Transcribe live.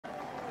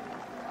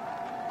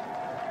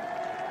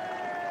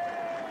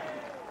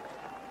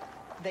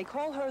They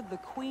call her the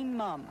Queen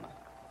Mum.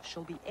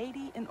 She'll be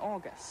 80 in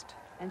August,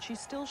 and she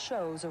still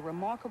shows a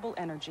remarkable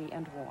energy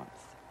and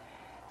warmth.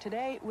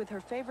 Today, with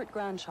her favorite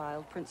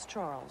grandchild, Prince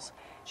Charles,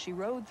 she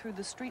rode through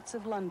the streets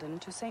of London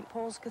to St.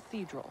 Paul's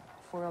Cathedral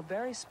for a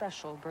very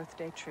special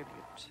birthday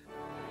tribute.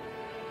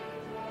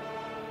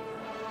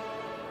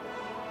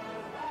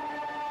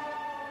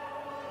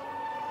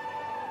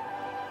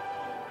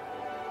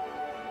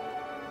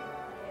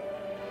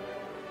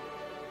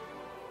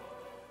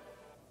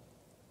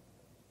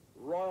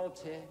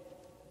 Royalty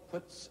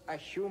puts a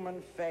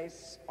human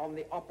face on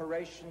the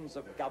operations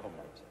of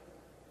government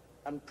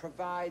and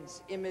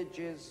provides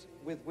images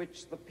with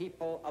which the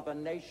people of a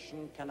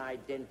nation can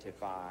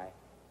identify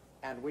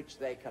and which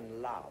they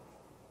can love.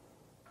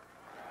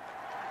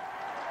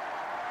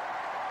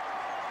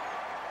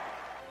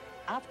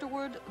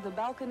 Afterward, the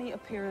balcony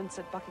appearance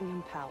at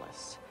Buckingham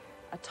Palace,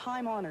 a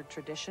time-honored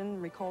tradition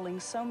recalling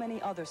so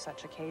many other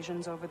such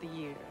occasions over the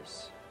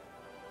years.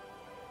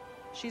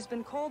 She's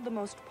been called the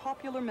most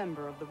popular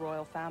member of the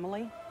royal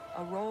family,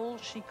 a role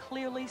she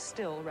clearly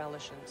still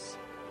relishes.